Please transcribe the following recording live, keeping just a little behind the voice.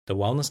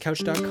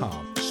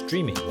thewellnesscouch.com,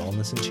 streaming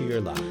wellness into your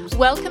lives.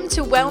 Welcome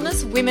to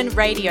Wellness Women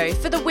Radio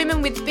for the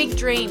women with big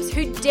dreams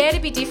who dare to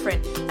be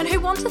different and who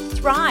want to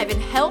thrive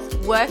in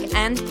health, work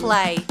and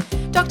play.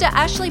 Dr.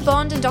 Ashley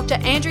Bond and Dr.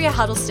 Andrea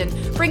Huddleston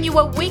bring you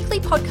a weekly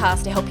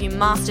podcast to help you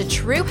master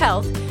true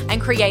health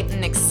and create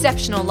an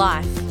exceptional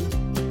life.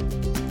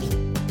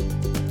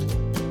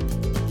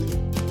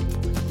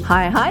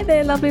 Hi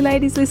there, lovely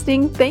ladies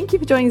listening. Thank you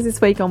for joining us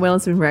this week on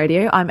Wellness Women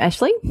Radio. I'm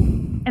Ashley.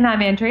 And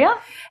I'm Andrea.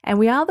 And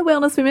we are the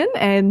Wellness Women,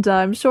 and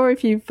I'm sure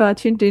if you've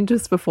tuned into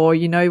us before,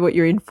 you know what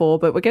you're in for.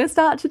 But we're going to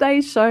start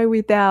today's show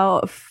with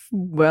our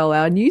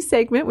new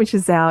segment, which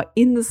is our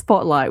In the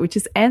Spotlight, which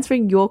is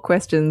answering your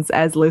questions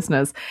as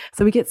listeners.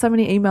 So we get so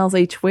many emails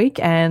each week,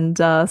 and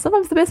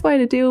sometimes the best way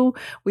to deal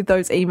with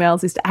those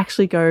emails is to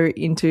actually go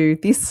into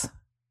this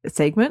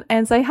segment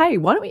and say, hey,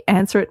 why don't we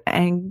answer it?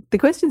 And the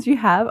questions you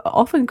have are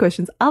often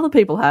questions other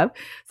people have,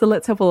 so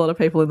let's help a lot of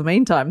people in the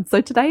meantime.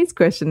 So today's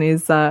question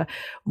is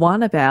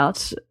one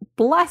about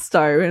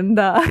blasto, and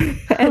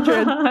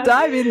Andrea,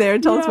 dive in there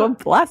and tell us what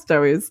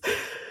blasto is.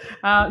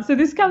 So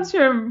this comes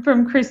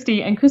from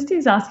Christy, and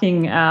Christy's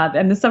asking,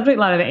 and the subject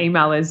line of the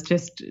email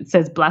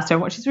says blasto.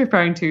 And what she's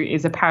referring to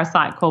is a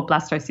parasite called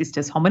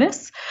Blastocystis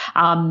hominis.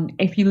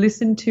 If you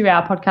listen to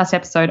our podcast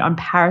episode on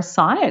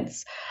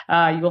parasites,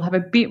 you will have a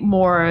bit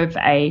more of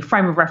a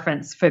frame of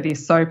reference for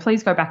this. So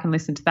please go back and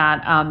listen to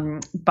that.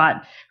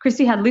 But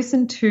Christy had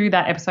listened to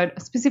that episode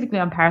specifically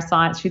on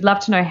parasites. She'd love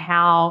to know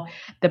how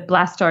the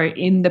blasto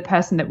in the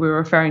person that we were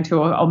referring to,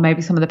 or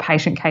maybe some of the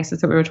patient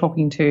cases that we were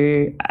talking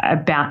to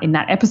about in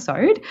that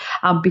episode,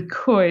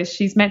 because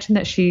she's mentioned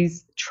that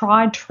she's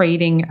tried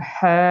treating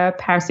her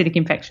parasitic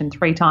infection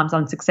 3 times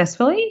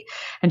unsuccessfully,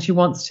 and she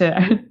wants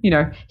to,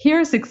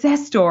 hear a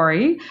success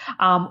story,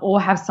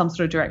 or have some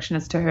sort of direction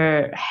as to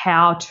her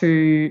how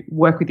to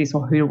work with this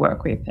or who to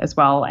work with as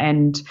well.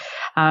 And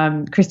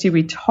Christy,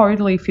 we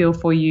totally feel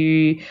for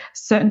you.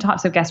 Certain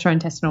types of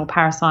gastrointestinal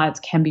parasites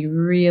can be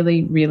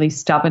really, really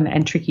stubborn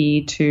and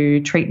tricky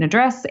to treat and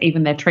address.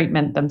 Even their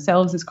treatment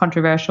themselves is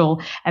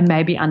controversial and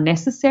maybe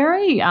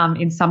unnecessary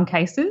in some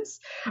cases.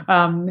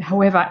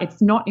 However,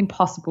 it's not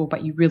impossible,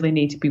 but you really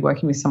need to be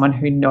working with someone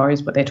who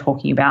knows what they're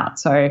talking about.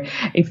 So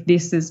if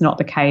this is not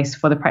the case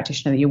for the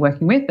practitioner that you're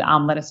working with,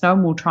 let us know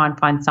and we'll try and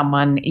find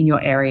someone in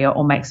your area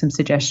or make some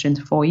suggestions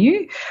for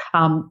you.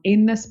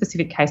 In the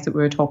specific case that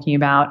we were talking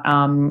about,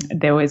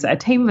 there was a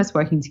team of us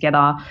working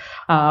together.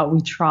 We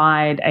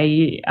tried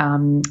a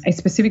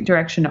specific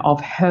direction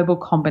of herbal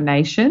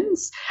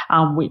combinations,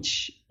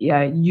 which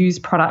use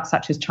products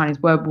such as Chinese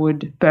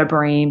wormwood,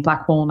 berberine,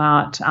 black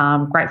walnut,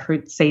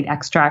 grapefruit seed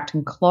extract,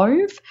 and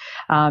clove.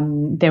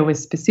 There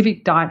was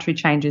specific dietary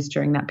changes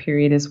during that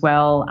period as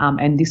well,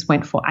 and this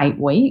went for 8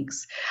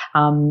 weeks.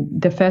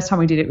 The first time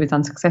we did it was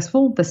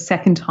unsuccessful. The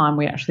second time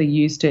we actually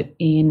used it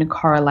in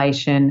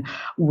correlation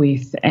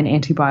with an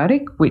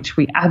antibiotic, which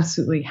we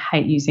absolutely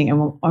hate using and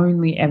will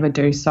only ever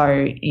do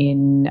so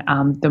in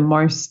the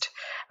most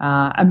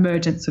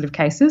emergent sort of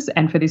cases.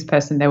 And for this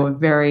person, they were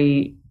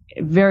very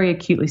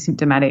acutely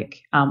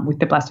symptomatic with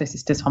the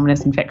Blastocystis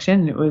hominis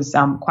infection. It was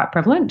quite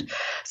prevalent.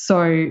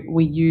 So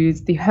we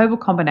used the herbal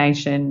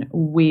combination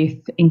with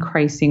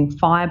increasing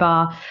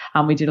fibre.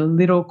 We did a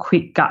little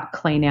quick gut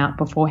clean out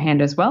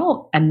beforehand as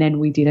well. And then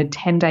we did a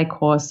 10-day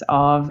course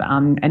of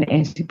an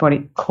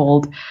antibiotic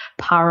called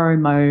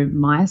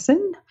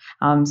paromomycin.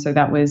 So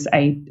that was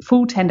a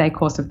full 10-day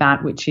course of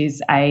that, which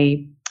is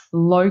a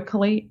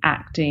locally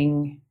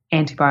acting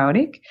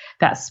antibiotic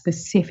that's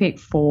specific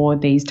for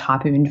these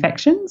type of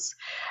infections.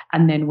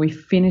 And then we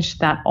finished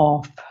that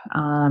off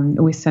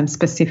with some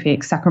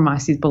specific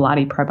Saccharomyces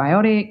boulardii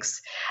probiotics,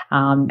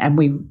 and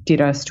we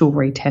did a stool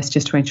retest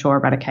just to ensure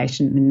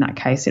eradication. In that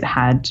case, it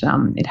had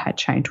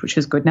changed, which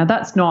is good. Now,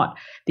 that's not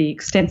the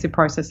extensive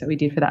process that we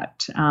did for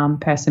that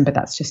person, but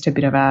that's just a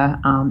bit of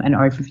an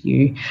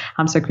overview.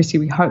 So, Christy,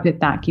 we hope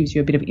that gives you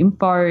a bit of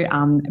info,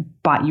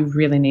 but you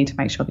really need to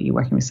make sure that you're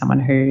working with someone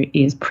who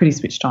is pretty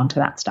switched on to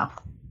that stuff.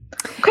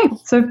 Okay,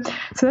 so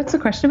that's the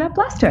question about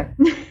blasto.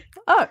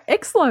 Oh,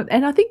 excellent.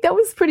 And I think that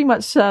was pretty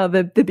much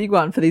the big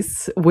one for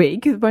this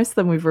week. Most of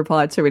them we've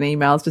replied to in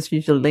emails, just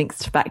usually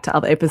links back to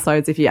other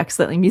episodes. If you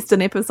accidentally missed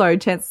an episode,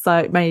 chances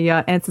are it may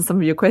answer some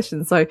of your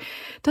questions. So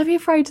don't be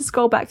afraid to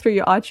scroll back through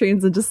your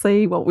iTunes and just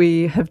see what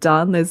we have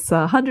done. There's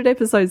 100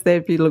 episodes there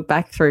if you look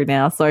back through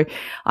now. So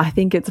I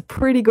think it's a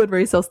pretty good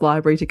resource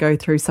library to go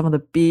through some of the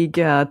big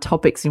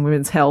topics in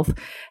women's health,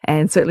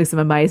 and certainly some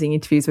amazing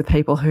interviews with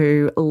people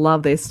who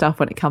love their stuff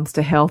when it comes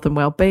to health and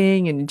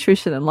well-being and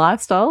nutrition and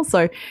lifestyle.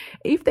 So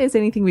if there's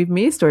anything we've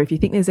missed, or if you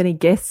think there's any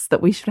guests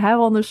that we should have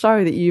on the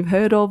show that you've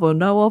heard of or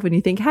know of, and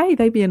you think, hey,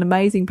 they'd be an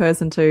amazing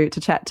person to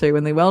chat to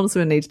and the wellness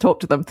women need to talk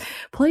to them,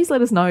 please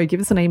let us know.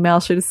 Give us an email,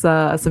 shoot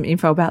us some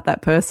info about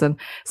that person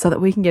so that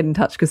we can get in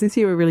touch, because this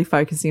year we're really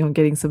focusing on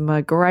getting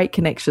some great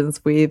connections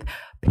with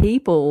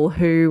people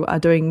who are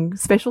doing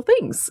special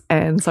things.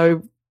 And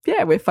so,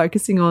 yeah, we're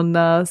focusing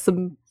on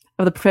some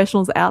of the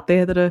professionals out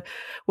there that are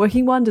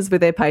working wonders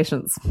with their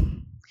patients.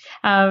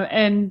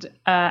 And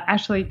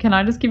Ashley, can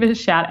I just give a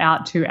shout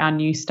out to our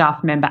new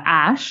staff member,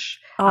 Ash?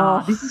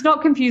 This is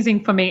not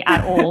confusing for me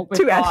at all.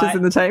 Two Ashes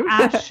in the team.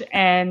 Ash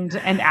and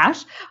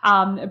Ash.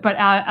 But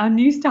our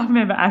new staff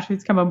member, Ash,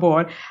 who's come on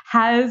board,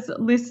 has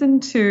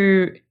listened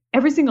to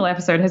every single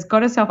episode, has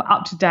got herself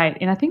up to date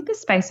in, I think, the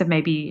space of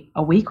maybe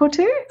a week or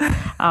two,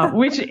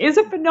 which is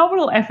a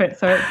phenomenal effort.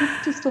 So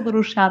just a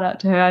little shout out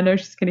to her. I know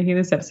she's going to hear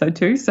this episode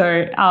too.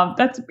 So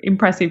that's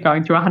impressive,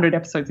 going through 100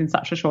 episodes in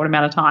such a short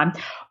amount of time.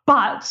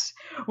 But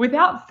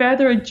without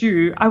further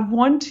ado, I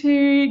want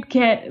to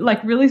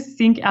really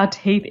sink our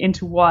teeth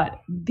into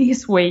what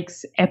this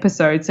week's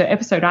episode, so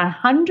episode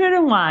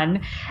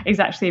 101, is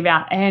actually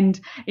about.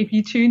 And if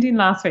you tuned in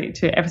last week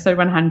to episode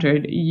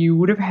 100, you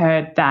would have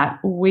heard that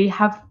we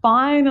have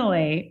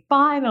finally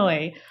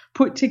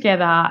put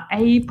together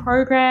a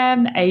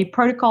program, a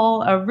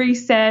protocol, a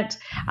reset,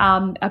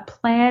 a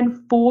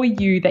plan for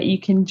you that you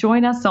can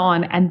join us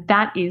on, and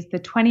that is the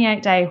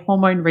 28-day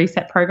hormone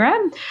reset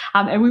program.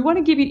 And we want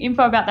to give you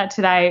info about that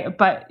today,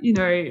 but,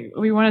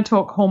 we want to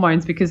talk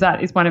hormones because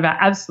that is one of our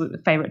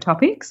absolute favourite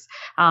topics.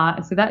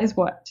 So that is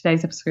what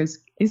today's episode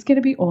is going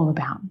to be all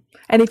about.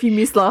 And if you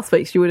missed last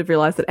week's, you would have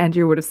realised that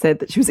Andrea would have said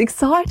that she was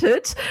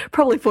excited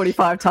probably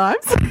 45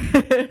 times. So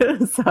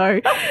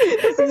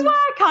this is why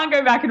I can't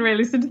go back and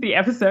re-listen to the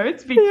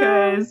episodes,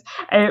 because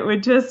it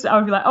would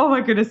I'll be like, oh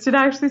my goodness, did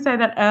I actually say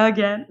that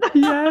again?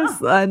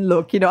 Yes. And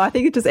look, I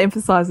think it just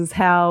emphasises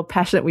how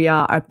passionate we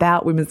are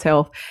about women's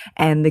health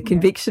and the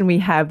conviction we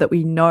have that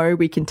we know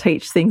we can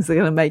teach things that are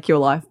going to make your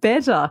life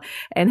better.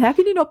 And how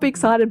can you not be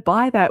excited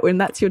by that when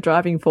that's your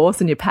driving force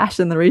and your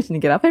passion, the reason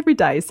you get up every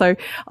day? So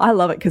I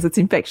love it because it's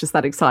infectious,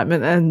 that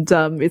excitement.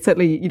 And it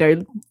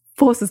certainly,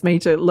 forces me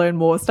to learn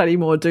more, study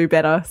more, do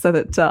better so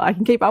that I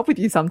can keep up with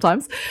you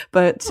sometimes.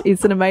 But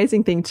it's an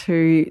amazing thing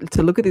to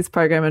look at this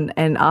program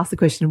and ask the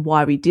question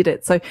why we did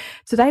it. So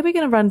today we're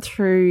going to run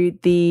through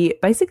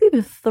basically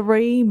the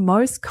 3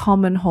 most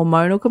common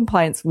hormonal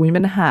complaints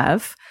women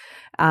have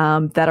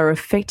that are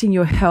affecting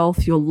your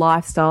health, your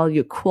lifestyle,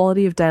 your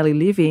quality of daily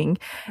living,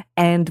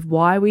 and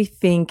why we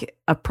think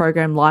a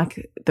program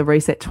like the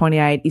Reset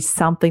 28 is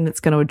something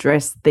that's going to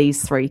address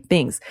these 3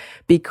 things.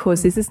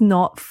 Because this is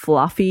not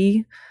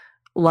fluffy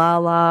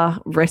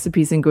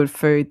recipes and good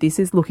food. This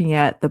is looking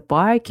at the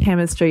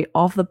biochemistry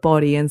of the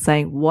body and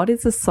saying, what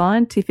is the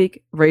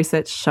scientific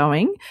research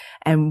showing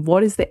and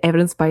what is the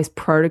evidence-based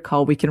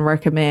protocol we can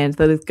recommend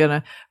that is going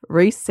to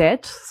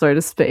reset, so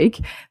to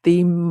speak,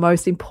 the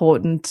most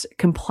important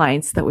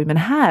complaints that women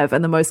have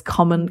and the most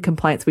common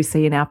complaints we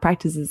see in our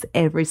practices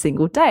every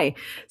single day.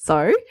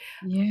 So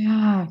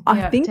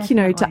I think,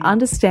 definitely. To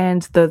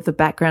understand the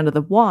background of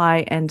the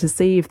why and to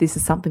see if this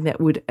is something that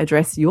would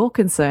address your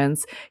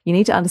concerns, you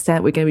need to understand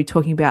that we're going to be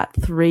talking about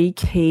 3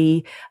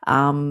 key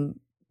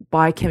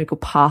biochemical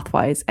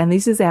pathways. And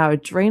this is our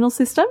adrenal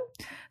system.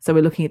 So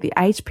we're looking at the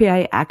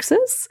HPA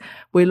axis.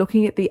 We're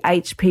looking at the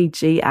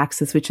HPG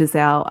axis, which is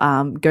our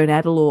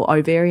gonadal or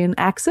ovarian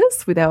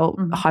axis with our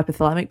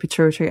hypothalamic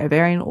pituitary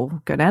ovarian or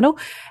gonadal.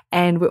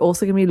 And we're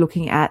also going to be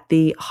looking at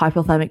the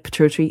hypothalamic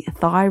pituitary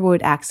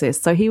thyroid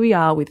axis. So here we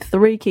are with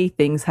 3 key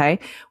things. Hey,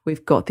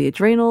 we've got the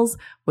adrenals,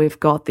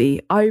 we've got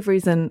the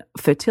ovaries and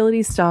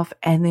fertility stuff,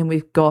 and then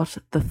we've got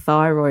the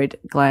thyroid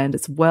gland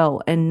as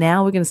well. And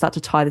now we're going to start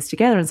to tie this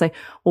together and say,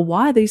 well,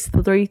 why are these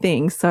 3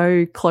 things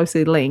so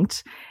closely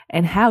linked?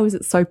 And how is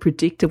it so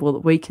predictable that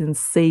we can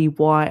see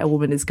why a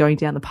woman is going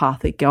down the path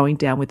they're going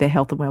down with their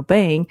health and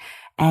well-being?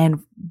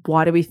 And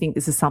why do we think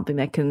this is something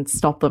that can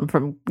stop them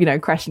from,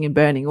 crashing and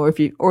burning? Or if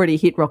you already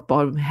hit rock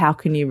bottom, how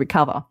can you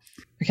recover?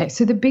 Okay,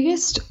 so the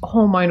biggest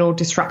hormonal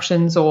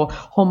disruptions or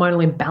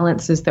hormonal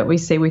imbalances that we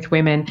see with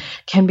women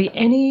can be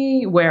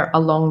anywhere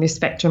along this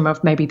spectrum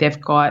of maybe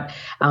they've got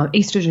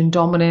estrogen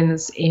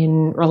dominance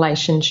in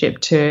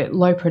relationship to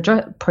low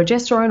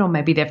progesterone, or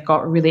maybe they've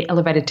got really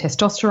elevated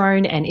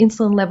testosterone and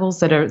insulin levels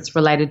that are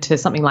related to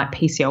something like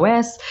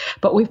PCOS.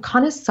 But we've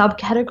kind of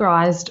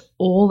subcategorized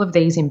all of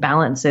these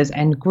imbalances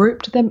and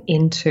grouped them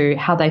into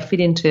how they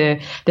fit into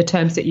the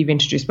terms that you've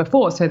introduced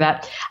before. So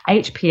that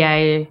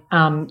HPA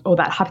or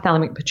that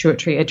hypothalamic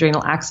pituitary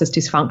adrenal axis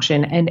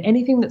dysfunction and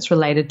anything that's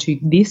related to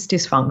this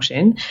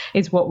dysfunction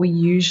is what we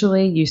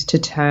usually use to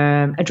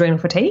term adrenal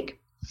fatigue.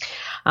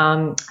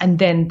 And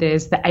then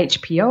there's the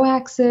HPO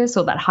axis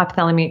or that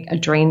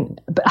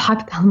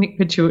hypothalamic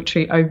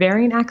pituitary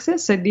ovarian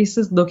axis. So this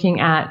is looking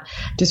at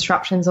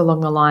disruptions along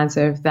the lines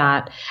of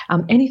that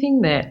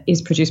anything that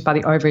is produced by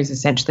the ovaries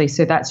essentially.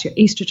 So that's your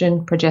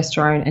estrogen,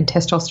 progesterone and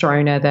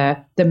testosterone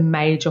are the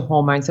major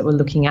hormones that we're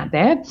looking at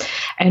there.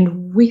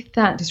 And with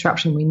that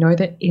disruption, we know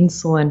that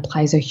insulin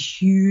plays a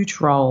huge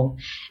role,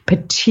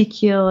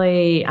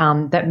 particularly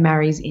that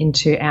marries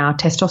into our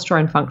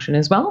testosterone function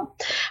as well.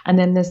 And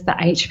then there's the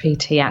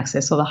HPT HPT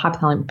axis, or the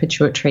hypothalamic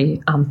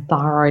pituitary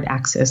thyroid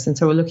axis. And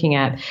so we're looking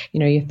at,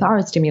 your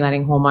thyroid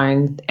stimulating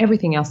hormone,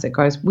 everything else that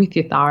goes with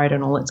your thyroid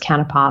and all its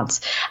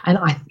counterparts. And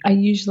I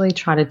usually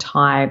try to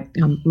tie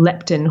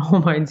leptin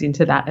hormones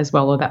into that as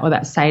well, or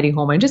that satiety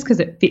hormone, just because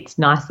it fits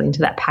nicely into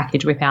that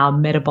package with our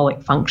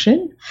metabolic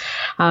function.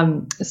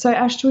 So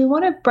Ash, do we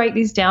want to break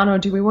these down, or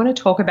do we want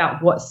to talk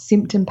about what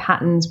symptom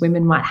patterns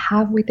women might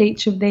have with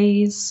each of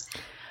these?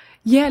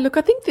 Yeah, look,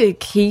 I think the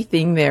key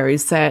thing there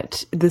is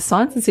that the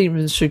signs and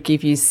symptoms should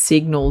give you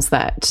signals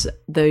that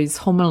those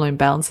hormonal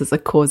imbalances are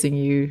causing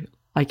you,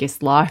 I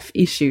guess, life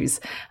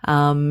issues.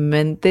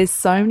 And there's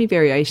so many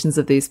variations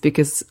of this,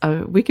 because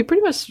we could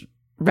pretty much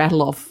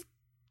rattle off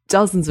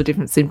dozens of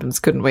different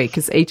symptoms, couldn't we?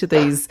 Because each of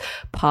these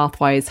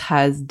pathways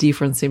has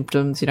different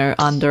symptoms,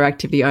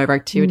 underactivity,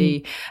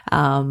 overactivity,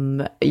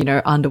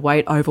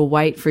 underweight,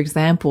 overweight, for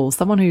example.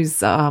 Someone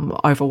who's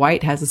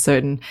overweight has a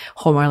certain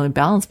hormonal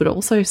imbalance, but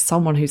also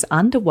someone who's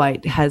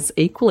underweight has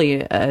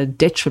equally a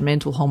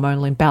detrimental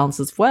hormonal imbalance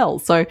as well.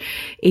 So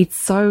it's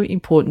so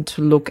important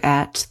to look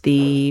at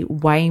the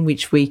way in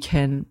which we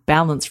can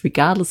balance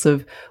regardless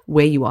of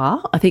where you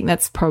are. I think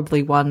that's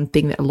probably one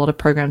thing that a lot of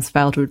programs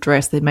fail to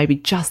address. They may be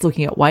just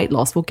looking at weight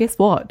loss. Well, guess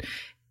what?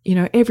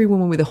 Every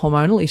woman with a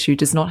hormonal issue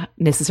does not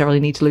necessarily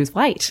need to lose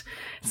weight.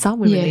 Some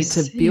women need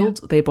to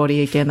build their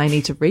body again. They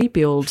need to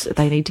rebuild.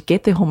 They need to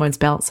get their hormones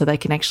balanced so they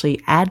can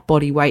actually add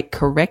body weight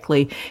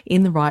correctly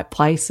in the right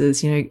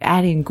places,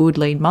 add in good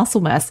lean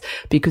muscle mass,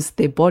 because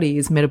their body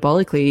is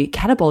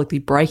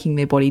catabolically breaking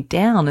their body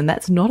down. And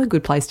that's not a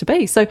good place to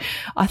be. So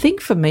I think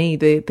for me,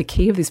 the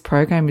key of this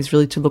program is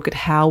really to look at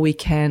how we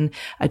can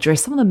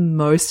address some of the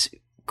most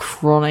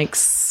chronic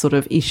sort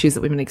of issues that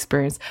women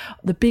experience.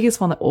 The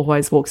biggest one that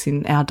always walks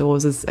in our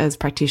doors as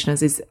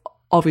practitioners is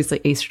obviously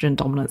estrogen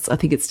dominance. I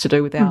think it's to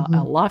do with our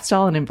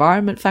lifestyle and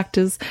environment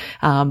factors,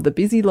 the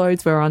busy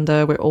loads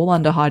we're all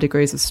under high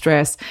degrees of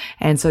stress.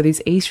 And so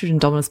these estrogen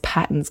dominance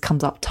patterns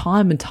comes up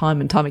time and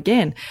time and time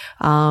again.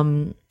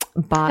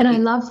 And I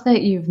love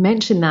that you've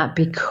mentioned that,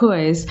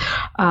 because,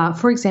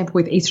 for example,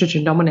 with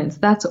estrogen dominance,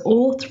 that's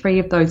all three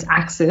of those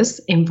axes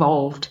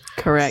involved.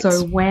 Correct.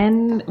 So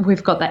when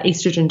we've got that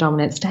estrogen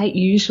dominant state,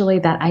 usually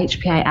that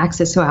HPA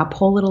axis, so our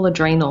poor little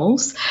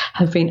adrenals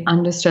have been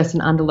under stress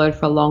and under load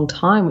for a long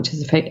time, which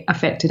has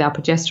affected our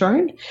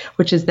progesterone,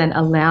 which has then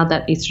allowed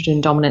that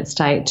estrogen dominant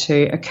state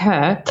to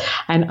occur.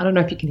 And I don't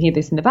know if you can hear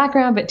this in the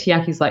background, but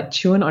Tiaki's like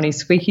chewing on his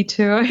squeaky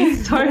toy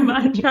so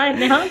much right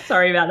now.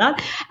 Sorry about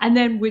that. And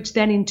then which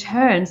then in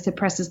turn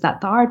suppresses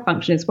that thyroid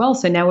function as well.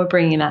 So now we're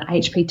bringing in that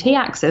HPT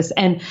axis.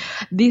 And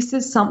this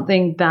is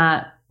something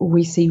that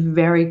we see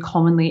very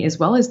commonly as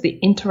well, as the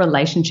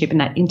interrelationship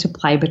and that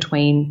interplay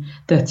between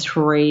the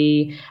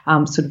three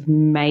sort of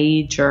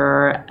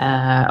major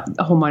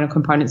hormonal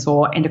components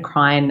or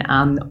endocrine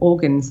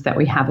organs that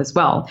we have as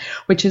well,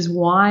 which is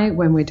why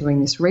when we're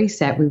doing this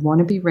reset, we want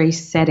to be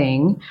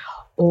resetting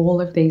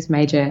all of these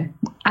major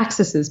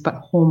axes, but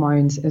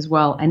hormones as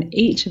well. And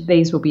each of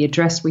these will be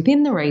addressed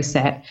within the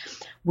reset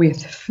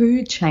with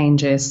food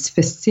changes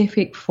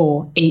specific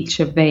for each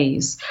of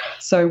these.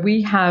 So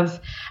we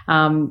have,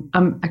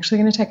 I'm actually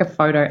going to take a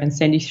photo and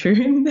send you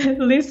through the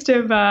list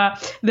of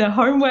the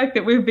homework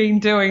that we've been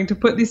doing to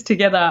put this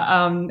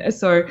together.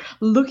 So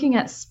looking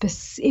at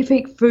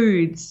specific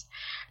foods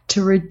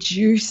to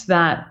reduce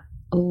that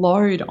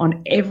load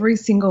on every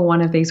single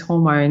one of these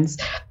hormones,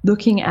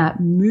 looking at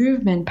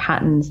movement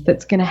patterns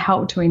that's going to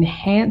help to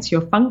enhance your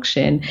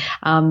function,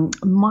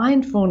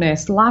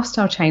 mindfulness,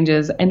 lifestyle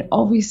changes, and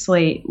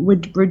obviously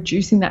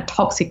reducing that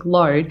toxic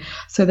load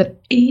so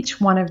that each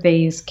one of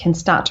these can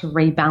start to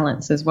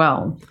rebalance as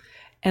well.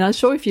 And I'm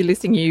sure if you're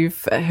listening,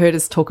 you've heard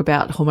us talk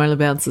about hormonal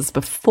imbalances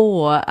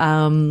before.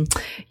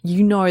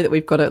 You know that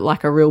we've got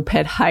a real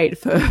pet hate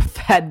for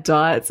fad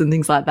diets and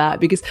things like that,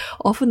 because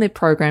often they're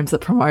programs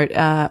that promote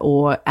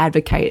or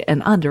advocate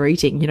an under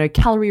eating,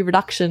 calorie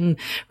reduction,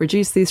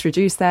 reduce this,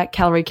 reduce that,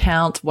 calorie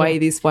count, weigh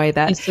this, weigh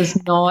that. This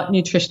is not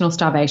nutritional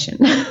starvation.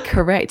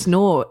 Correct.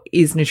 Nor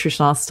is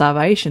nutritional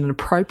starvation an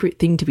appropriate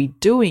thing to be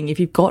doing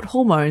if you've got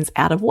hormones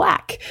out of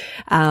whack.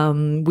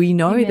 We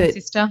know that,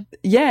 sister.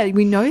 Yeah,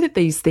 we know that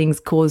these things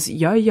cause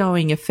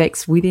yo-yoing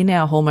effects within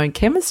our hormone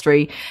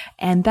chemistry,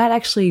 and that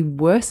actually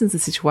worsens the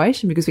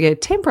situation because we get a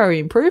temporary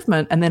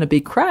improvement and then a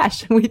big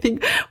crash, and we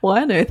think,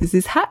 why on earth is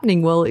this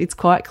happening? Well, it's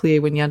quite clear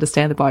when you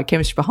understand the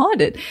biochemistry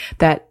behind it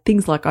that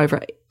things like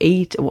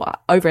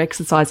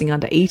over-exercising,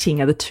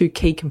 under-eating are the two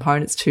key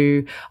components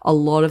to a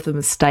lot of the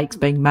mistakes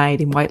being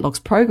made in weight loss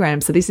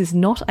programs. So this is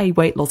not a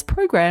weight loss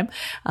program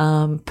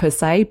per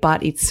se,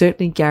 but it's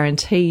certainly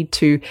guaranteed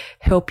to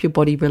help your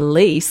body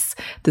release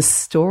the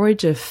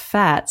storage of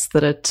fats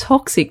that are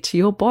toxic to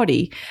your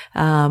body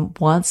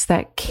once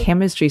that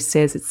chemistry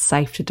says it's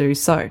safe to do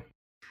so.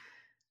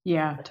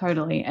 Yeah,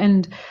 totally.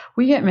 And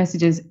we get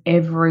messages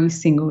every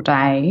single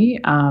day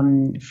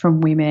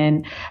from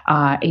women,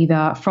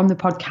 either from the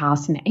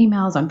podcast and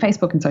emails on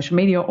Facebook and social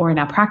media, or in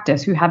our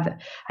practice, who have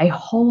a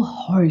whole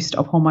host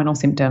of hormonal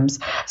symptoms.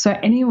 So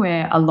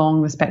anywhere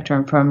along the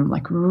spectrum, from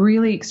like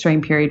really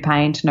extreme period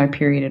pain to no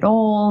period at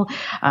all,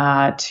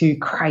 to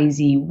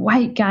crazy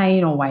weight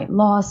gain or weight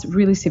loss,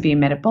 really severe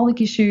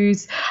metabolic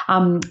issues.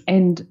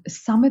 And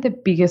some of the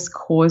biggest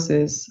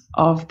causes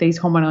of these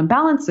hormonal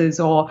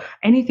imbalances, or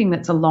anything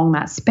that's along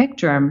that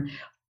spectrum,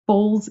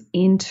 falls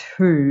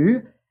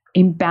into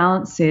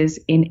imbalances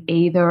in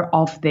either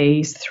of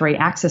these three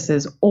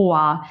axes,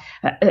 or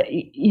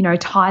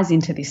ties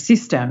into this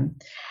system.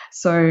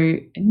 So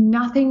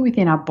nothing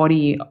within our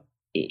body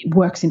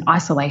works in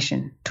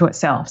isolation to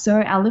itself.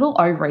 So our little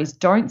ovaries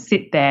don't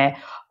sit there,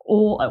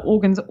 all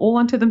organs all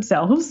unto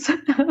themselves.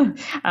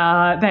 They're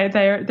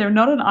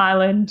not an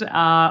island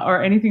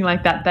or anything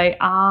like that.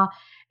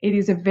 It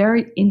is a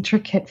very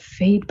intricate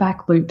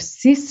feedback loop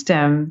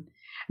system,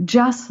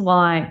 just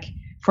like,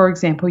 for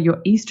example, your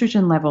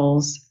estrogen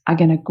levels are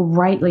going to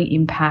greatly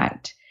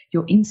impact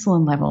your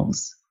insulin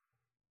levels.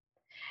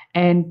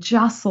 And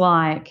just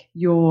like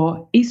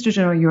your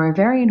estrogen or your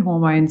ovarian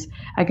hormones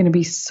are going to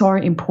be so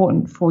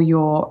important for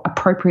your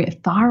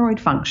appropriate thyroid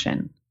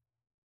function,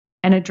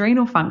 and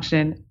adrenal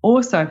function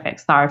also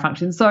affects thyroid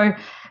function. So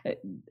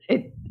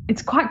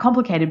it's quite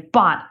complicated,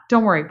 but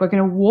don't worry, we're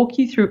going to walk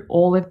you through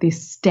all of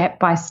this step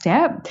by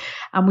step.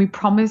 And we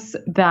promise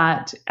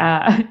that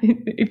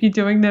if you're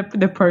doing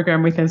the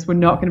program with us, we're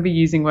not going to be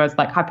using words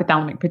like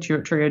hypothalamic,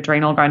 pituitary,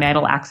 adrenal,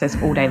 gonadal axis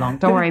all day long.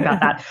 Don't worry about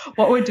that.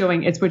 What we're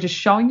doing is we're just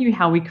showing you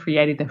how we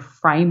created the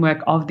framework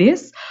of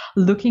this,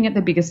 looking at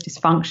the biggest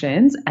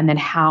dysfunctions, and then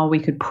how we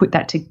could put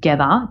that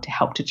together to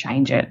help to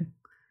change it.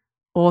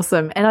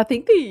 Awesome. And I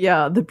think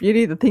the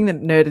beauty, the thing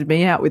that nerded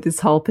me out with this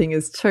whole thing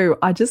is too,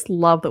 I just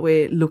love that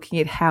we're looking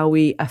at how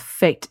we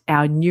affect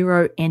our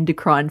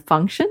neuroendocrine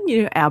function,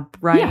 our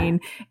brain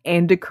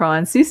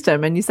endocrine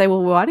system. And you say,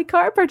 well, why do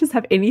chiropractors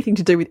have anything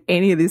to do with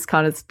any of this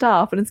kind of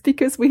stuff? And it's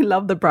because we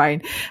love the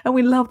brain and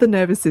we love the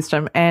nervous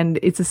system. And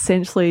it's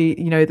essentially,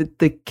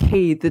 the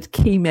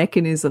key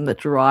mechanism that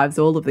drives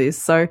all of this.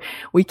 So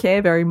we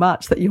care very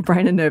much that your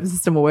brain and nervous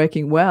system are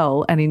working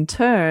well, and in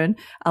turn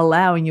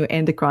allowing your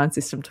endocrine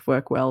system to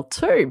work well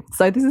too.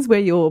 So this is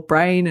where your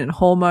brain and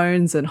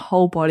hormones and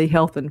whole body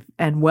health and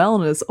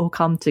wellness all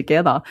come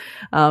together.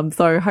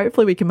 So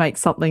hopefully we can make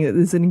something that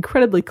is an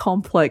incredibly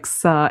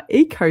complex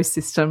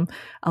ecosystem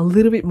a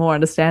little bit more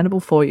understandable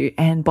for you.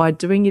 And by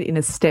doing it in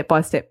a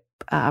step-by-step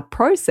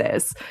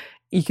process,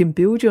 you can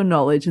build your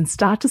knowledge and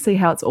start to see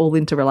how it's all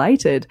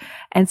interrelated,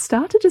 and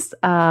start to just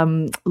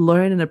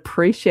learn and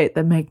appreciate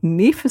the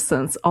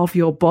magnificence of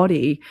your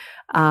body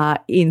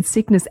in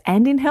sickness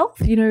and in health.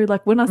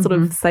 Like when I sort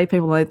of say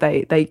people,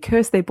 they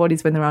curse their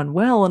bodies when they're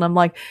unwell, and I'm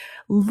like,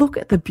 look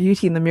at the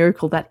beauty and the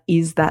miracle that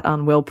is that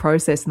unwell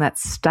process and that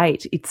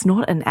state. It's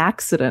not an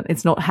accident.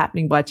 It's not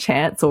happening by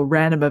chance or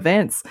random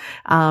events.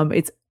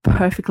 It's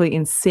perfectly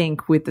in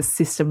sync with the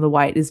system, the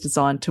way it is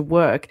designed to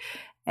work.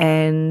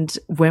 And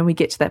when we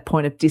get to that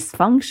point of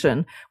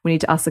dysfunction, we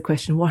need to ask the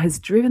question, what has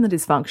driven the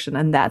dysfunction?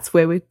 And that's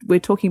where we're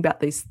talking about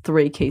these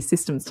three key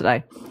systems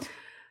today.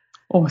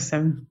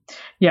 Awesome.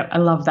 Yeah, I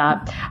love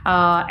that.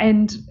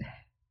 And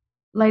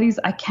ladies,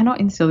 I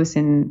cannot instill this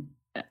in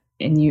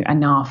you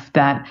enough,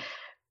 that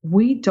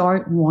we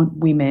don't want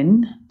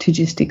women to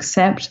just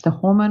accept the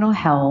hormonal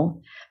hell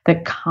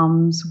that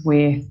comes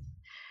with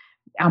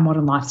our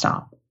modern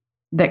lifestyle,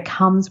 that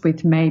comes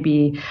with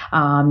maybe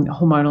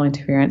hormonal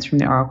interference from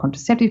the oral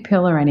contraceptive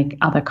pill or any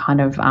other kind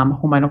of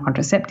hormonal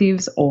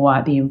contraceptives,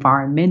 or the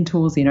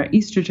environmentals,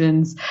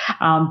 estrogens,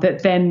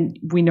 that then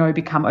we know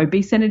become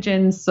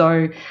obesinogens.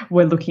 So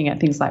we're looking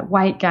at things like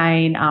weight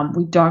gain.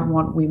 We don't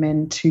want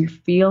women to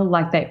feel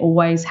like they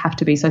always have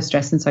to be so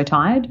stressed and so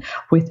tired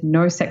with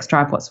no sex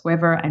drive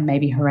whatsoever, and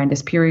maybe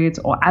horrendous periods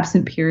or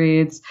absent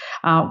periods.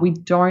 We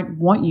don't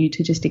want you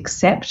to just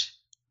accept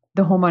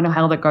the hormonal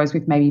hell that goes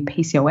with maybe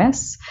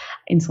PCOS,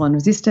 insulin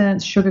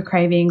resistance, sugar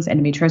cravings,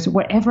 endometriosis,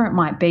 whatever it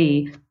might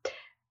be.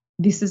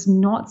 This is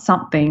not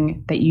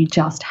something that you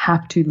just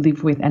have to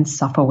live with and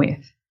suffer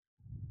with.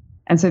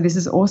 And so this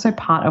is also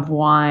part of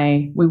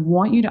why we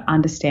want you to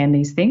understand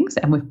these things,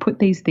 and we've put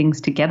these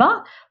things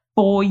together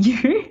for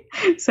you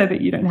so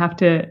that you don't have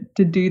to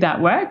do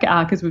that work,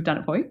 because we've done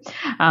it for you.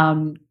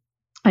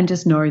 And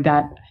just know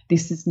that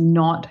this is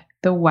not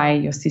the way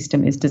your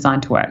system is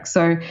designed to work.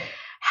 So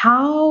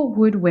how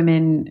would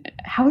women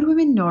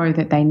know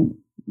that they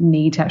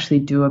need to actually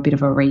do a bit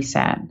of a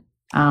reset,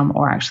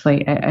 or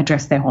actually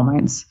address their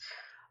hormones?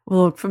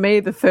 Well, look, for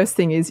me, the first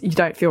thing is you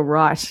don't feel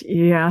right.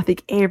 Yeah, I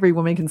think every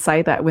woman can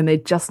say that when they're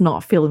just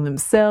not feeling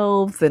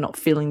themselves, they're not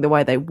feeling the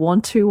way they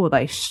want to or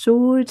they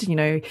should. You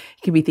know, it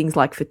can be things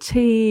like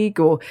fatigue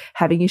or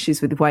having issues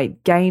with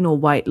weight gain or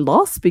weight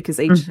loss, because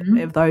each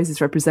of those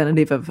is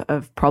representative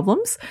of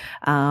problems.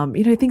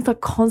 You know, things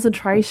like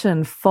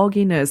concentration,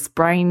 fogginess,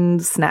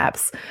 brain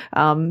snaps,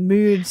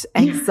 mood,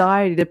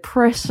 anxiety,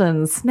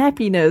 depression,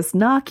 snappiness,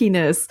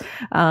 narkiness,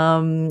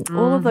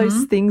 all of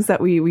those things that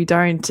we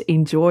don't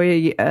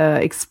enjoy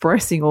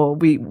expressing, or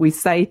we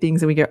say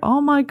things and we go,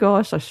 oh my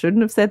gosh, I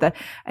shouldn't have said that.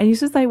 And you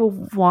just say, well,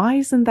 why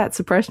isn't that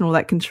suppression or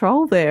that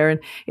control there? And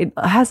it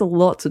has a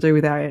lot to do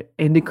with our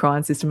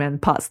endocrine system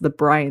and parts of the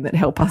brain that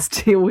help us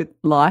deal with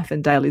life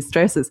and daily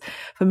stresses.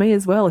 For me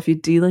as well, if you're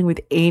dealing with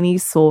any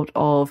sort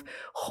of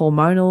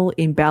hormonal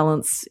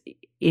imbalance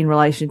in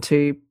relation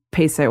to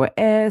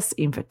PCOS,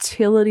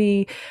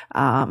 infertility,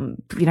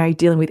 you know,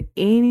 dealing with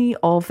any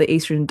of the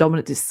estrogen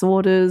dominant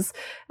disorders,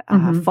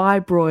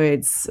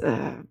 fibroids,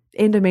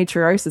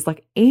 endometriosis,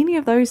 like any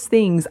of those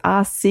things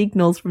are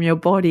signals from your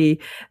body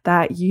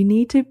that you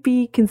need to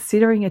be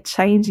considering a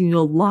change in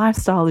your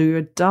lifestyle or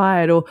your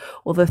diet,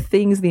 or the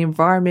things, the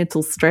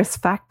environmental stress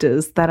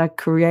factors that are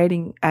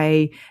creating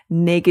a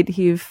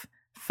negative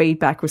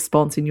feedback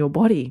response in your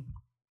body.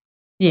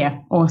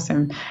 Yeah,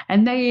 awesome.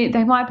 And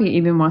they might be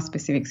even more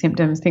specific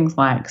symptoms, things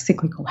like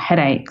cyclical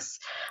headaches,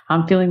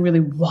 feeling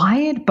really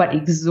wired but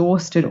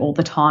exhausted all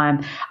the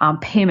time,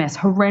 PMS,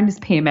 horrendous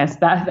PMS,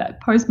 that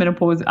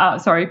post-menopause,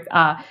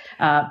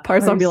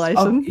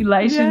 post-ovulation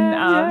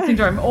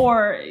syndrome,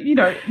 or, you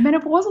know,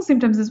 menopausal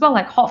symptoms as well,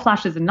 like hot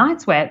flashes and night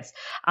sweats,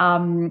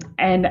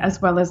 and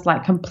as well as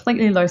like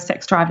completely low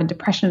sex drive and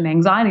depression and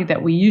anxiety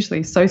that we usually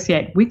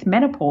associate with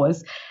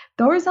menopause.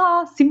 Those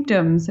are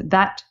symptoms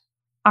that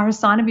are a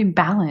sign of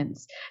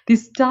imbalance.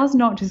 This does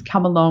not just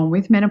come along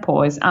with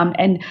menopause.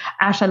 And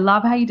Ash, I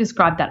love how you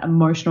described that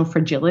emotional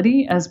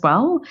fragility as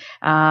well.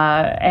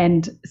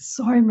 And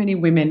so many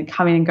women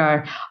come in and go,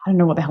 I don't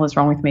know what the hell is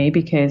wrong with me,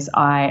 because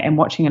I am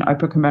watching an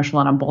Oprah commercial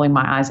and I'm bawling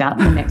my eyes out.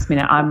 And the next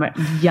minute I'm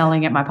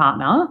yelling at my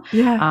partner.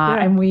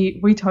 And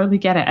we totally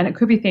get it. And it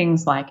could be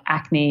things like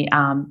acne,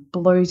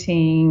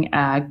 bloating,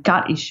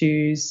 gut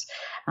issues,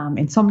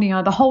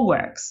 insomnia, the whole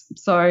works.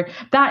 So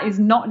that is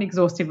not an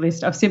exhaustive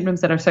list of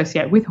symptoms that are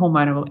associated with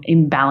hormonal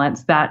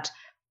imbalance that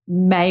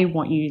may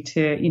want you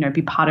to, you know,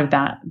 be part of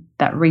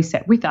that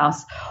reset with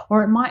us.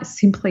 Or it might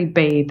simply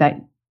be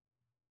that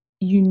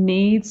you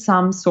need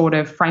some sort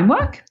of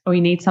framework, or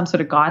you need some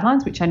sort of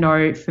guidelines, which I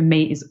know for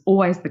me is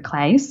always the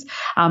case.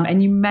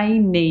 And you may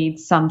need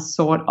some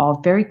sort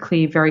of very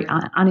clear, very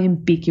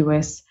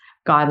unambiguous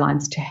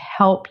guidelines to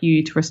help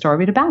you to restore a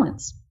bit of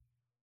balance.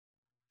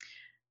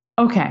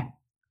 Okay.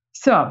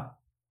 So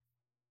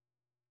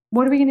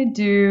what are we going to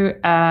do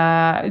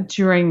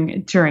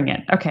during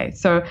it? Okay,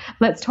 so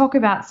let's talk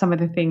about some of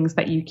the things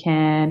that you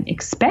can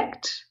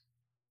expect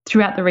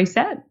throughout the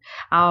reset.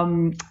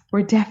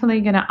 We're definitely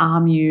going to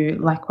arm you,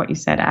 like what you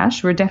said,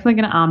 Ash, we're definitely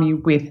going to arm you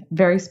with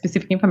very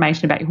specific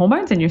information about your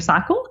hormones and your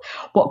cycle,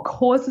 what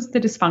causes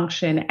the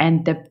dysfunction,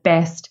 and the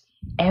best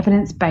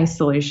evidence-based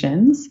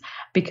solutions,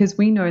 because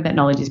we know that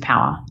knowledge is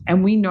power.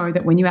 And we know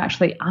that when you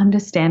actually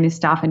understand this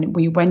stuff, and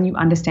when you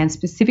understand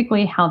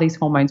specifically how these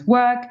hormones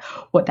work,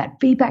 what that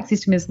feedback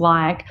system is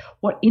like,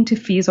 what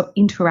interferes or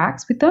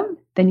interacts with them,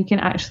 then you can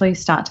actually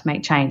start to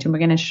make change. And we're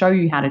going to show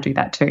you how to do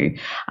that too.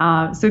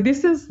 So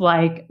this is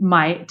like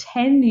my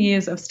 10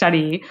 years of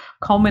study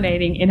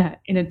culminating in a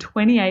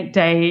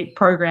 28-day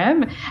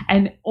program,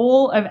 and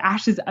all of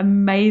Ash's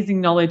amazing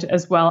knowledge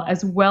as well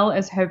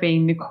as her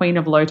being the queen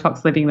of low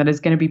tox living that is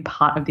going to be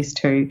part of this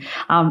too.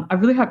 I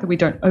really hope that we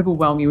don't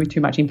overwhelm you with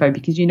too much info,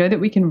 because you know that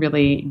we can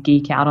really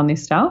geek out on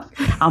this stuff.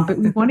 But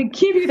we want to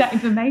give you that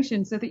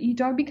information so that you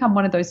don't become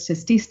one of those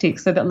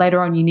statistics, so that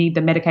later on you need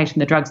the medication,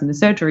 the drugs, and the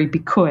surgery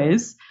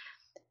because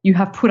you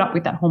have put up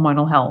with that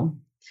hormonal hell.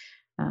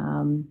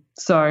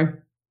 So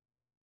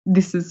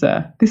this is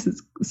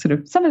sort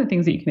of some of the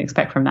things that you can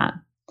expect from that.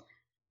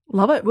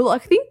 Love it. Well, I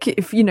think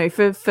if, you know,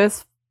 for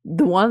first,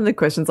 one of the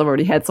questions I've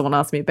already had someone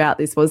ask me about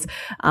this was,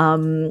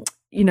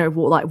 you know,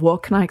 like,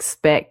 what can I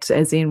expect,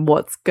 as in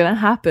what's going to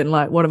happen?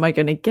 Like, what am I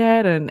going to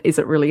get? And is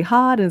it really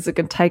hard? And is it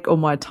going to take all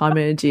my time,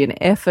 energy and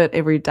effort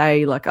every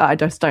day? Like, I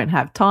just don't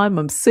have time.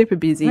 I'm super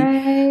busy.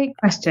 Great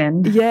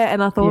question. Yeah.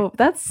 And I thought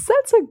that's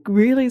a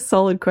really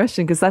solid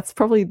question, because that's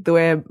probably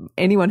where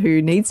anyone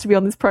who needs to be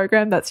on this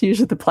program, that's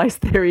usually the place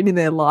they're in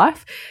their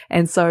life.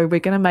 And so we're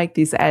going to make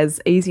this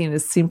as easy and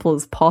as simple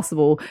as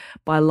possible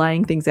by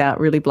laying things out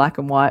really black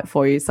and white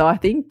for you. So I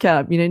think,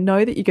 you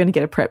know that you're going to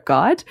get a prep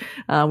guide.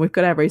 We've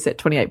got our Reset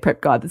 28 prep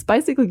guide that's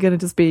basically going to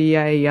just be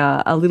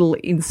a little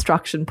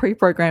instruction,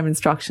 pre-program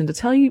instruction to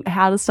tell you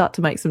how to start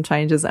to make some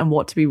changes and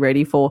what to be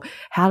ready for,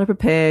 how to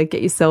prepare,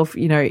 get yourself,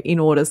 you know, in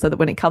order, so that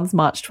when it comes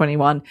March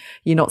 21,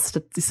 you're not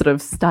sort of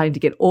starting to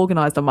get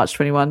organized on March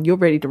 21. You're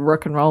ready to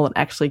rock and roll and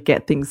actually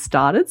get things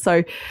started.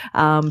 So,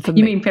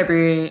 mean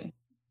February?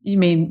 You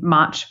mean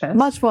March 1st?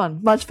 March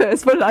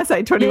 1st. What did I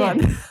say? 21.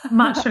 Yeah.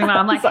 March 21.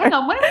 I'm like, hang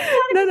on, when are we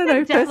starting?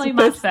 No. Definitely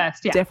March 1st.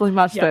 Yeah. Definitely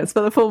March 1st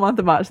for the full month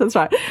of March. That's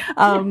right.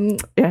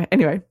 Yeah,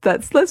 anyway,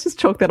 let's just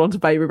chalk that onto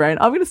baby brain.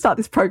 I'm going to start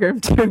this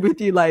program too with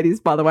you ladies,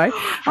 by the way.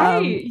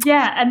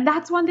 Yeah, and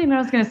that's one thing that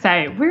I was going to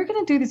say. We're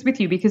going to do this with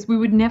you because we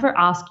would never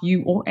ask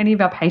you or any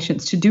of our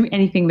patients to do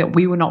anything that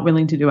we were not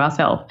willing to do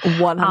ourselves.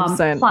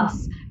 100%.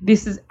 Plus,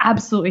 this is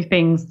absolutely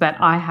things that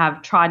I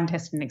have tried and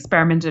tested and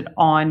experimented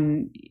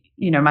on,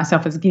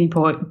 myself as a guinea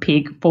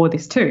pig for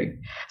this too.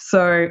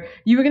 So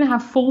you are going to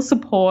have full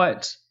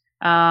support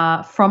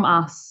from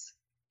us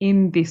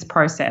in this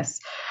process.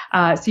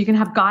 So you can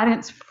have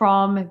guidance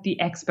from the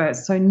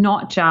experts. So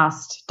not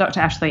just Dr.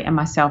 Ashley and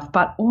myself,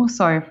 but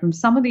also from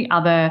some of the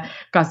other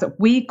guys that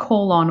we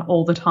call on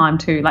all the time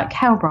too, like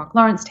Cale Brock,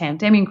 Lawrence Tam,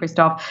 Damien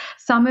Christoph,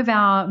 some of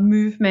our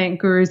movement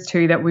gurus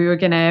too that we were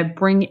going to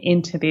bring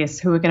into this,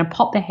 who are going to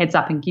pop their heads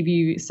up and give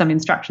you some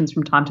instructions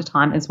from time to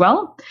time as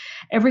well.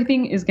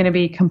 Everything is going to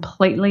be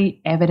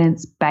completely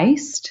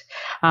evidence-based.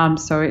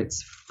 So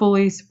it's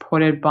fully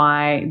supported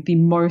by the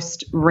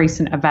most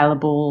recent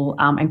available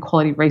and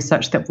quality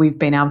research that we've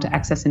been able to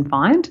access and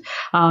find.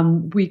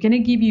 We're going to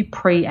give you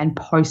pre and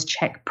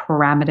post-check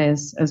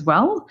parameters as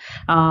well.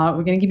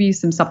 We're going to give you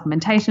some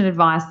supplementation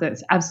advice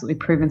that's absolutely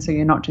proven, so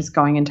you're not just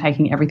going and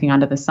taking everything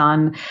under the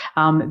sun.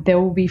 There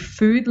will be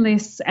food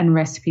lists and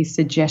recipe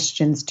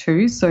suggestions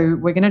too. So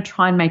we're going to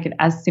try and make it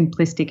as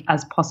simplistic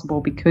as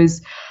possible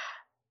because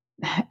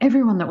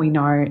everyone that we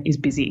know is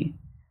busy.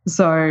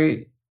 So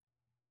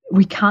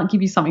we can't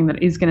give you something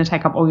that is going to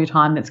take up all your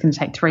time, that's going to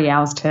take 3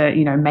 hours to,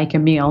 make a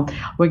meal.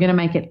 We're going to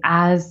make it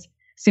as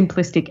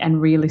simplistic and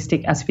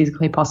realistic as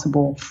physically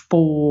possible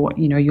for,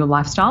 your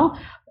lifestyle,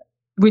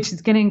 which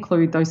is going to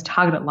include those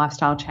targeted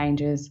lifestyle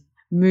changes,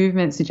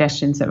 movement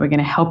suggestions that we're going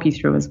to help you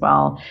through as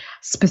well,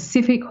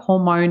 specific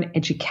hormone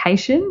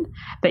education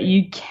that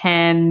you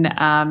can,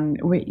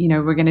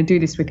 we're going to do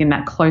this within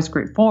that closed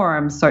group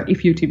forum. So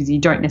if you're too busy, you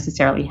don't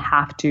necessarily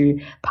have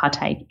to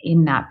partake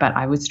in that, but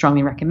I would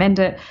strongly recommend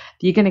it.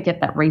 You're going to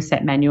get that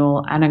reset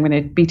manual, and I'm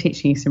going to be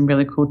teaching you some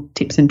really cool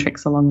tips and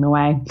tricks along the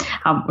way.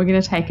 We're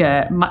going to take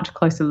a much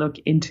closer look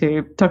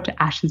into Dr.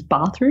 Ash's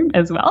bathroom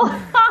as well.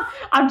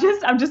 I'm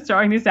just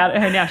throwing this out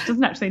at her now. She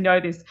doesn't actually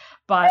know this.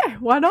 But yeah,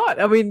 why not?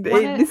 I mean,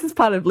 this is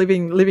part of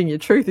living your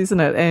truth, isn't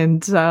it?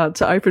 And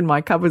to open my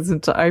cupboards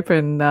and to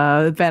open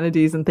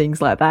vanities and things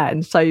like that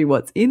and show you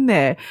what's in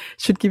there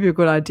should give you a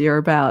good idea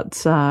about,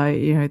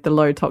 the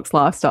low tox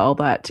lifestyle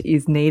that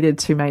is needed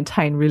to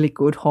maintain really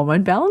good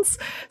hormone balance.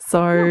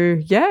 So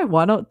yeah,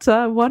 why not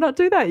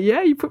do that?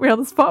 Yeah, you put me on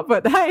the spot,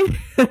 but hey,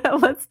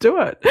 let's do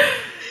it.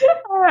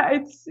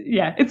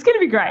 It's going to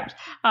be great.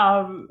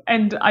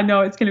 And I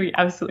know it's going to be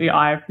absolutely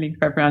eye-opening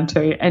for everyone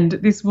too. And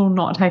this will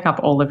not take up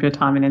all of your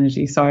time and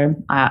energy. So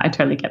I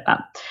totally get that.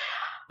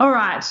 All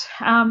right.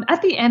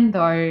 At the end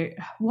though,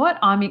 what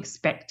I'm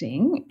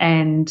expecting,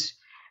 and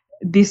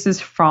this is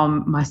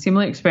from my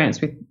similar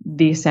experience with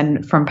this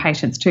and from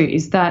patients too,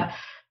 is that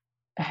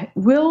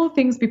will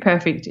things be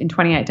perfect in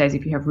 28 days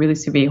if you have really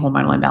severe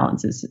hormonal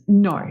imbalances?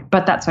 No,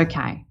 but that's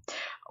okay.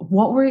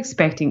 What we're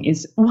expecting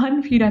is,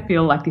 one, for you to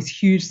feel like this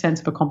huge sense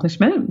of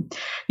accomplishment.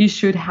 You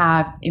should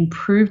have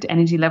improved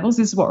energy levels.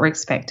 This is what we're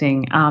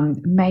expecting.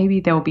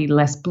 Maybe there will be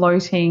less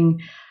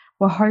bloating.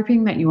 We're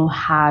hoping that you will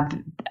have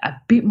a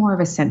bit more of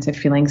a sense of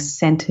feeling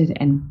centered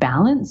and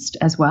balanced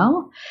as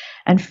well,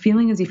 and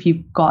feeling as if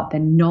you've got the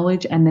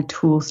knowledge and the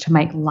tools to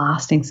make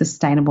lasting,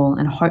 sustainable,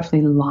 and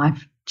hopefully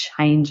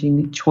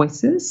life-changing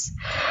choices.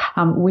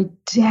 We're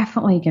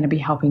definitely going to be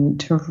helping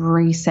to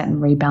reset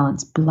and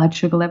rebalance blood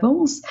sugar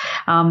levels.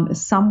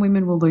 Some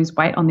women will lose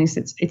weight on this.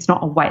 It's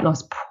not a weight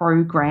loss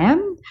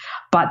program,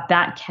 but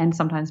that can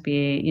sometimes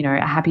be,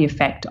 a happy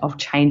effect of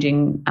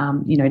changing,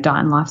 diet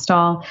and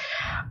lifestyle.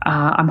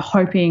 I'm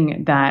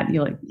hoping that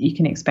you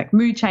can expect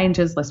mood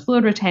changes, less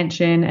fluid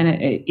retention, and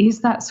it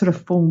is that sort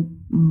of full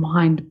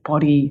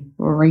mind-body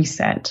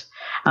reset.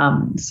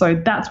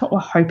 So that's what we're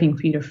hoping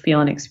for you to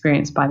feel and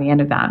experience by the end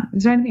of that.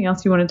 Is there anything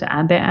else you wanted to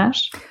add there,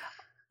 Ash?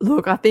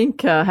 Look, I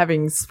think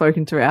having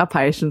spoken to our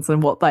patients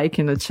and what they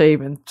can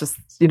achieve in just,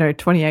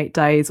 28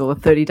 days or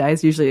 30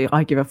 days, usually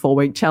I give a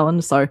 4-week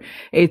challenge. So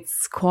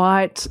it's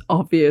quite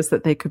obvious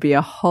that there could be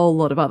a whole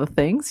lot of other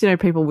things.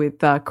 People with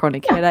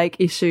chronic headache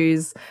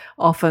issues,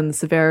 often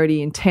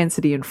severity,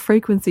 intensity and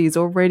frequency is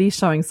already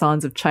showing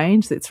signs of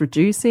change that's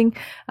reducing,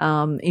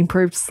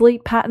 improved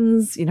sleep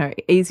patterns,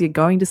 easier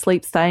going to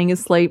sleep, staying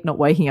asleep, not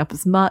waking up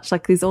as much.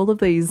 Like there's all of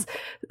these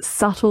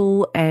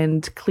subtle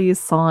and clear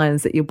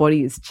signs that your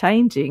body is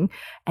changing.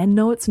 And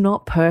no, it's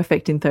not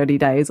perfect in 30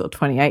 days or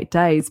 28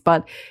 days,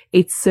 but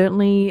it's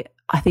certainly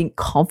I think,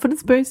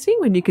 confidence boosting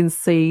when you can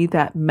see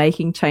that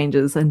making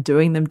changes and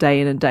doing them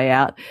day in and day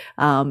out,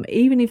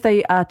 even if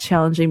they are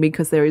challenging,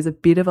 because there is a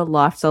bit of a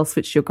lifestyle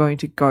switch you're going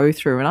to go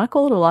through. And I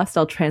call it a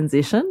lifestyle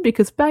transition,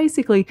 because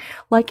basically,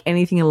 like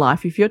anything in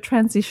life, if you're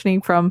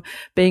transitioning from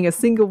being a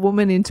single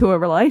woman into a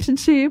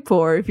relationship,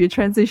 or if you're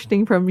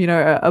transitioning from, you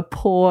know, a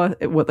poor,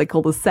 what they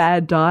call the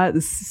SAD diet,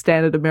 the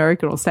standard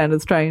American or standard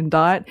Australian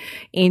diet,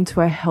 into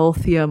a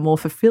healthier, more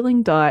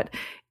fulfilling diet,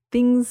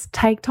 things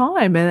take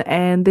time,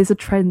 and there's a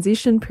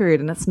transition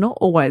period, and it's not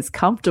always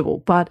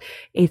comfortable, but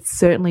it's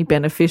certainly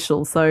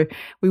beneficial. So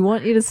we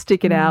want you to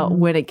stick it out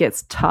when it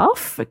gets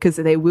tough, because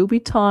there will be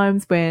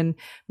times when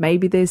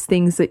maybe there's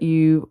things that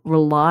you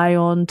rely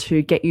on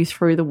to get you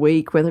through the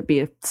week, whether it be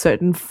a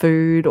certain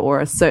food or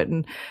a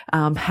certain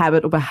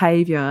habit or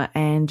behavior,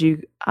 and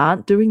you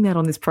aren't doing that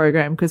on this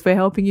program, because we're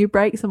helping you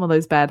break some of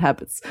those bad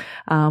habits.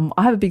 I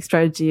have a big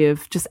strategy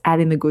of just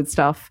adding the good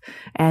stuff,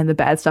 and the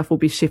bad stuff will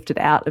be shifted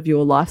out of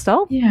your lifestyle.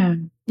 Yeah.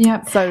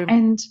 So,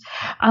 and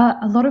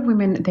a lot of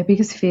women, their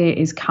biggest fear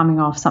is coming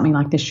off something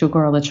like the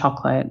sugar or the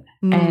chocolate.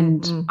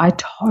 And I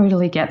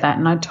totally get that.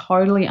 And I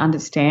totally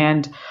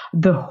understand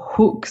the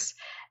hooks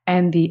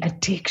and the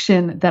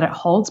addiction that it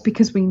holds,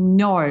 because we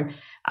know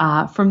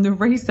from the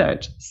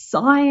research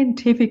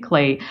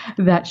scientifically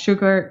that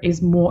sugar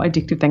is more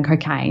addictive than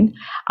cocaine.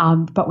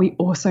 But we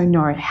also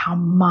know how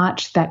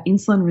much that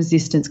insulin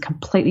resistance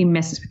completely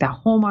messes with our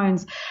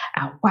hormones,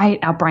 our weight,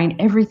 our brain,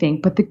 everything.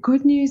 But the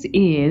good news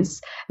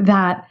is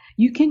that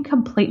you can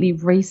completely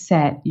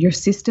reset your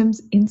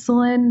system's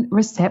insulin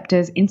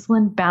receptors,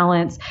 insulin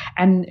balance,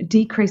 and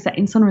decrease that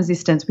insulin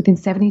resistance within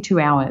 72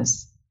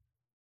 hours.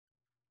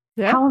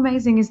 Yeah. How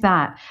amazing is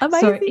that?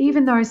 So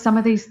even though some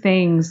of these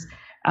things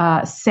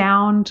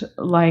sound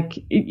like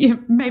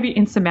maybe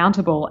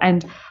insurmountable,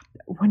 and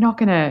we're not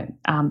going to,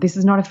 this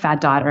is not a fad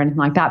diet or anything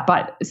like that,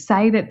 but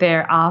say that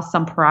there are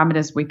some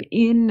parameters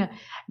within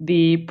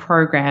the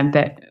program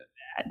that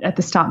at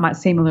the start might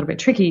seem a little bit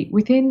tricky.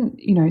 Within,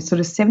 sort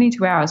of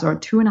 72 hours or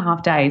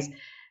 2.5 days,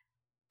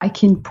 I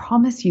can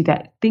promise you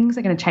that things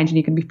are going to change and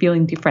you're going to be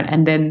feeling different.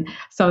 And then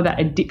some of that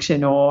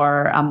addiction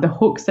or the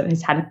hooks that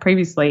has had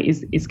previously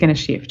is going to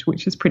shift,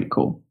 which is pretty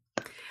cool.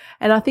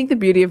 And I think the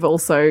beauty of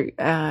also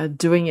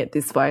doing it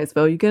this way as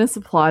well, you're going to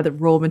supply the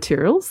raw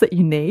materials that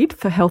you need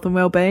for health and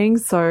well-being.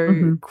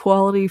 So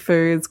quality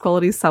foods,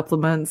 quality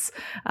supplements,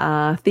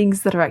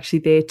 things that are actually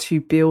there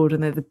to build,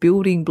 and they're the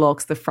building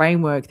blocks, the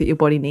framework that your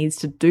body needs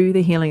to do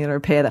the healing and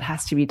repair that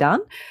has to be done.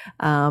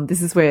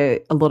 This is where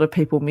a lot of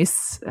people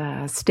miss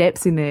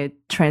steps in their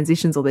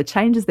transitions or their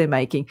changes they're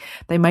making.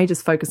 They may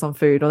just focus on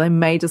food, or they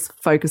may just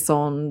focus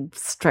on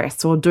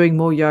stress, or doing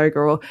more yoga,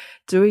 or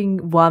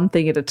doing one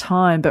thing at a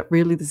time. But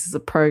really, this is a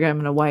program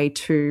and a way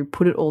to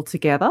put it all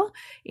together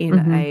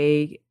in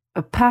a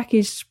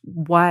packaged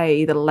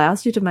way that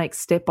allows you to make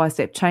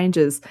step-by-step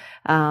changes,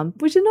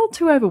 which are not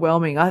too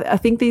overwhelming. I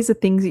think these are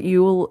things that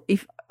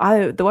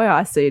the way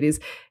I see it is,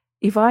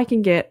 if I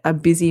can get a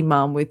busy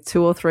mum with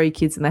 2 or 3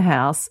 kids in the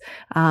house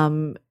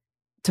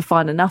to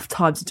find enough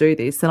time to do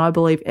this, then I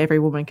believe every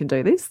woman can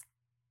do this.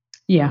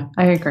 Yeah,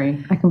 I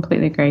agree. I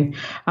completely agree.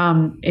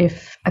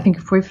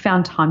 If we've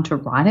found time to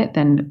write it,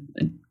 then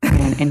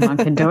anyone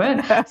can do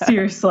it.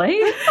 Seriously.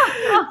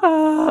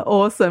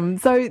 Awesome.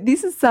 So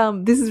this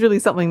is really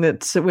something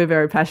that we're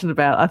very passionate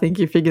about. I think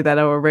you figured that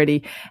out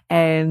already.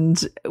 And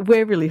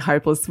we're really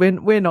hopeless.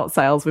 We're not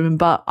saleswomen,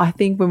 but I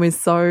think when we're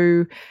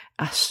so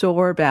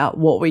sure about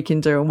what we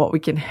can do and what we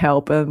can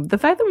help, and the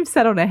fact that we've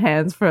sat on our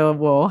hands for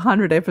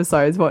 100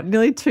 episodes,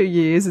 nearly 2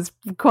 years, is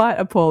quite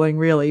appalling,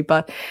 really.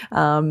 But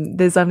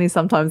there's only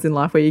sometimes in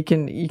life where you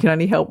can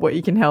only help what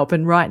you can help,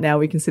 and right now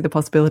we can see the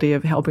possibility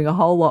of helping a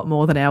whole lot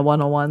more than our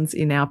one-on-ones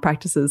in our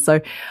practices. So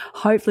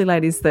hopefully,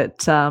 ladies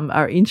that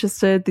are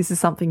interested, this is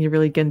something you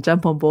really can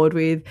jump on board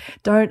with.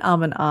 Don't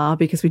and ah,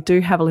 because we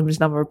do have a limited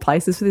number of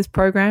places for this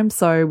program,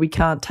 so we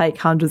can't take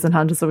hundreds and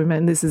hundreds of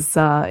women. This is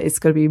it's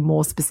got to be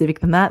more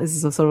specific than that. This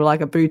is a sort of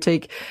like a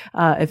boutique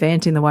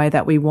event in the way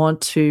that we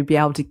want to be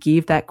able to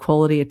give that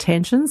quality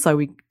attention. So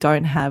we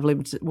don't have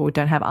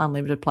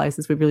unlimited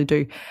places. We really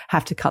do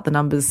have to cut the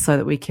numbers so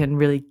that we can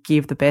really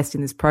give the best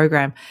in this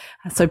program.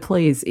 So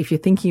please, if you're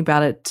thinking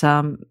about it,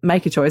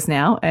 make a choice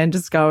now and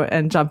just go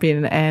and jump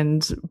in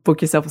and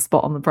book yourself a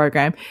spot on the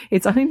program.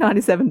 It's only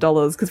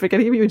 $97 because we're going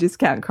to give you a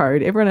discount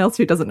code. Everyone else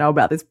who doesn't know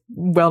about this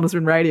Wellness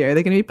Room Radio,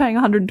 they're going to be paying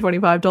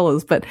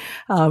 $125. But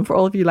for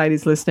all of you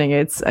ladies listening,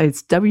 it's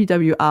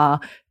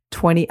WWR28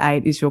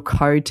 is your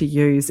code to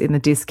use in the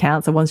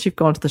discount. So once you've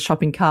gone to the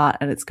shopping cart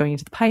and it's going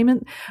into the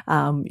payment,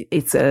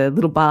 it's a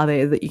little bar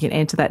there that you can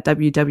enter that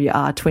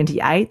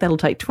WWR28. That'll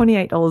take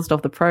 $28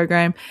 off the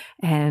program,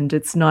 and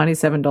it's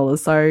 $97.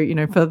 So,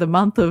 for the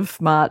month of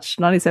March,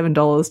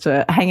 $97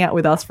 to hang out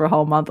with us for a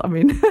whole month. I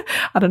mean,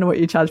 I don't know what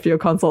you charge for your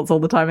consults all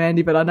the time,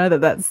 Andy, but I know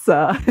that's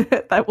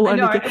that will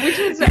only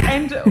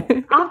and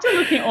after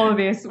looking at all of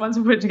this, once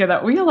we put it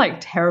together, we are like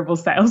terrible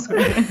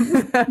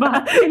saleswomen.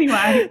 But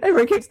anyway.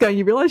 Everyone keeps going,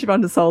 you realise much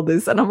you've undersold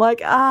this. And I'm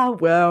like,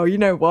 well, you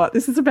know what?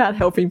 This is about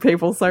helping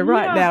people. So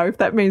right now, if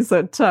that means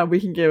that we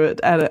can give it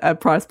at a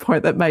price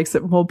point that makes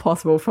it more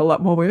possible for a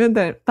lot more women,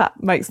 then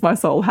that makes my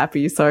soul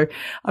happy. So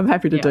I'm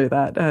happy to do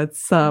that.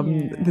 It's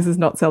this is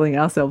not selling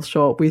ourselves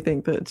short. We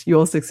think that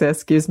your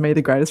success gives me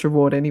the greatest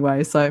reward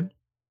anyway. So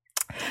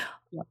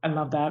I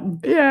love that.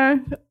 Yeah.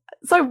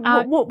 So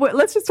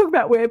let's just talk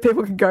about where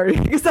people can go.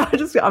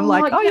 Because I'm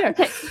like, okay.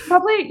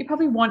 You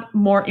probably want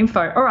more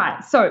info. All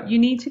right. So you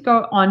need to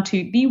go on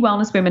to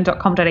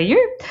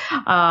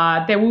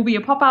thewellnesswomen.com.au. There will be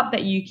a pop-up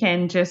that you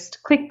can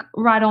just click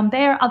right on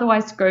there.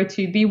 Otherwise, go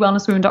to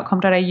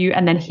thewellnesswomen.com.au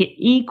and then hit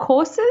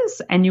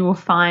e-courses, and you will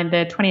find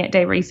the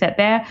 28-day reset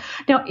there.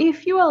 Now,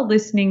 if you are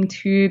listening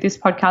to this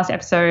podcast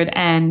episode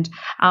and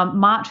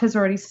March has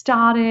already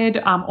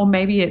started, or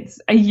maybe it's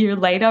a year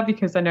later,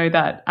 because I know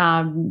that,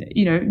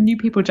 new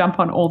people jump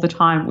on all the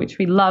time, which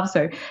we love.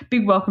 So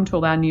big welcome to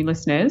all our new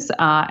listeners.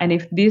 And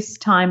if this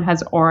time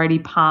has already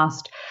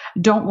passed,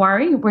 don't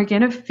worry. We're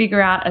going to figure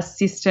out a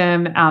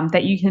system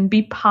that you can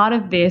be part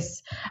of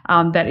this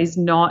that is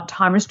not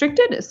time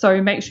restricted.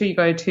 So make sure you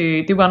go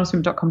to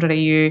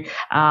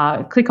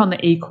thewellnesswomen.com.au, click on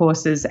the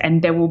e-courses,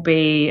 and there will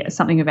be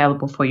something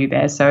available for you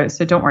there. So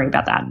don't worry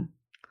about that.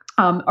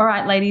 All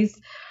right, ladies.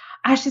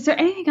 Ash, is there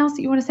anything else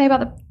that you want to say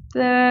about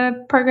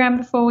the program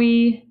before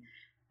we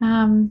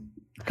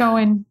go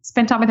and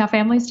spend time with our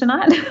families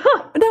tonight?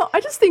 No,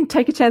 I just think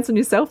take a chance on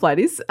yourself,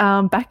 ladies.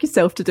 Back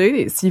yourself to do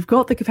this. You've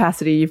got the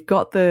capacity. You've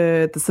got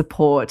the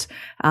support.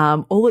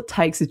 All it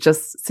takes is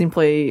just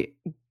simply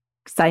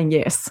saying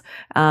yes.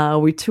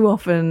 We too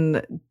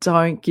often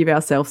don't give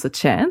ourselves a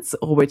chance,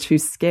 or we're too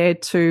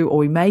scared to, or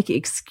we make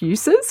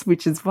excuses,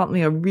 which is one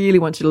thing I really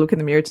want you to look in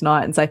the mirror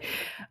tonight and say,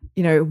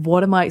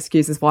 what are my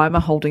excuses? Why am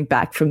I holding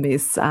back from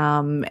this?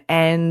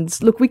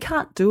 And look, we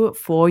can't do it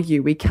for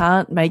you. We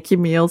can't make your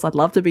meals. I'd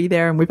love to be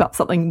there and whip up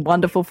something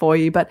wonderful for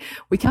you, but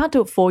we can't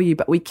do it for you,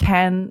 but we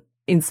can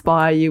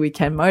inspire you. We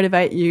can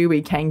motivate you.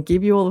 We can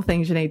give you all the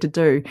things you need to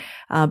do.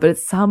 But at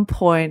some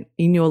point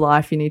in your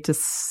life, you need to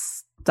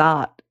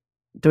start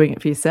doing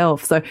it for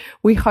yourself. So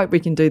we hope we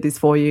can do this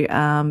for you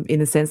in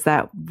the sense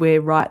that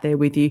we're right there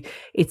with you.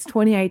 It's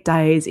 28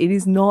 days. It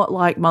is not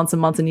like months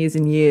and months and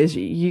years.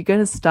 You're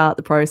going to start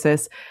the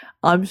process.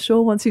 I'm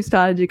sure once you've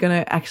started, you're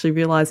going to actually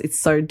realize it's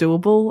so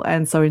doable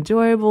and so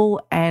enjoyable.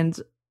 And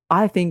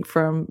I think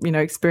from,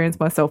 experience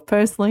myself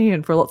personally,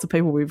 and for lots of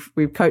people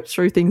we've coached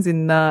through things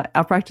in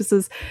our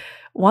practices,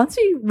 once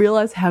you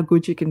realize how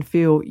good you can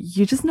feel,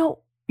 you don't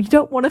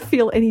want to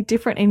feel any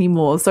different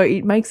anymore. So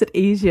it makes it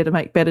easier to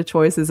make better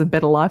choices and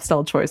better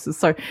lifestyle choices.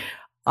 So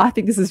I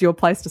think this is your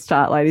place to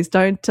start, ladies.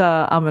 Don't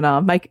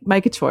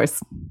make a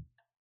choice.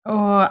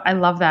 Oh, I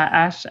love that,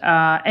 Ash.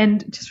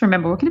 And just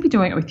remember, we're going to be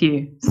doing it with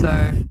you.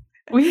 So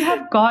we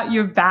have got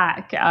your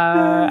back.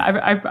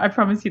 I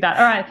promise you that.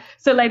 All right.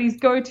 So ladies,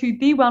 go to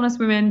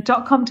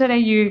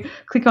thewellnesswomen.com.au,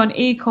 click on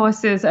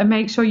e-courses, and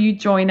make sure you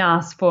join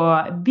us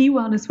for The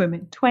Wellness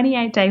Women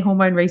 28-Day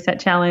Hormone Reset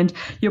Challenge.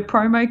 Your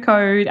promo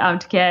code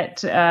to get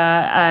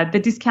the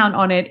discount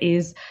on it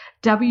is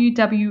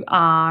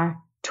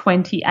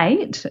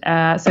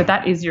WWR28. So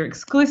that is your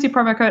exclusive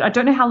promo code. I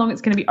don't know how long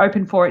it's going to be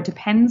open for. It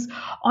depends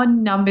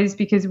on numbers,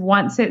 because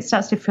once it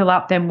starts to fill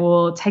up, then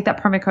we'll take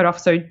that promo code off.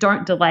 So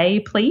don't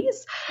delay,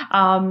 please.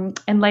 And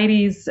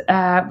ladies,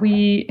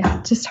 we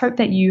just hope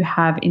that you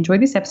have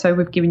enjoyed this episode.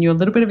 We've given you a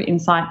little bit of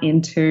insight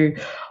into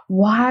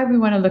why we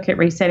want to look at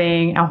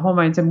resetting our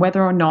hormones, and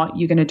whether or not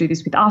you're going to do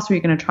this with us or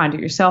you're going to try and do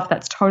it yourself.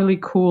 That's totally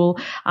cool.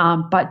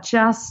 But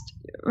just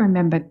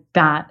remember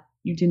that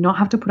you do not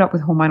have to put up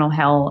with hormonal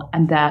hell,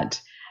 and that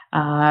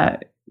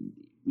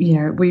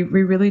we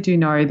really do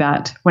know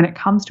that when it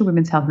comes to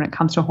women's health, when it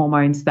comes to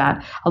hormones,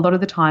 that a lot of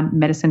the time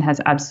medicine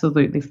has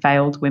absolutely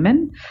failed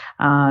women,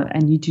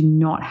 and you do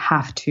not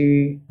have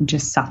to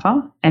just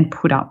suffer and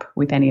put up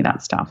with any of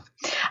that stuff.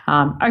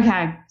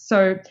 Okay,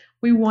 so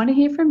we want to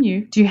hear from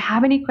you. Do you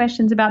have any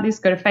questions about this?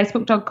 Go to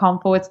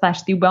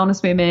facebook.com/The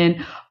Wellness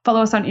Women.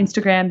 Follow us on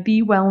Instagram,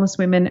 The Wellness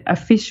Women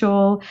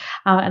Official.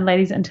 And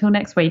ladies, until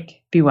next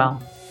week, be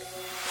well.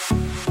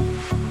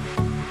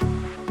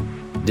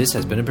 This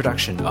has been a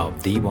production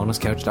of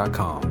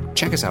TheWellnessCouch.com.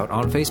 Check us out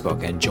on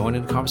Facebook and join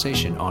in the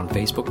conversation on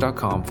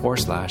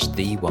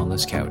Facebook.com/The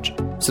Wellness Couch.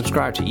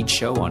 Subscribe to each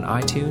show on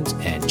iTunes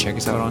and check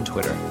us out on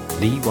Twitter.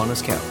 The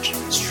Wellness Couch,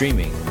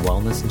 streaming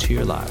wellness into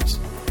your lives.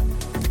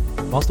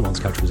 Whilst the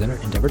Wellness Couch presenter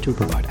endeavor to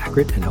provide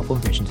accurate and helpful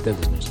information to their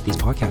listeners, these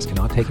podcasts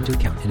cannot take into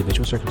account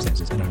individual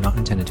circumstances and are not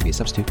intended to be a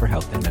substitute for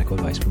health and medical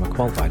advice from a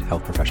qualified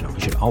health professional.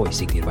 You should always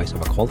seek the advice of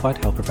a qualified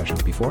health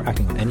professional before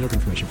acting on any of the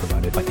information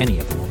provided by any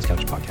of the Wellness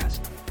Couch podcasts.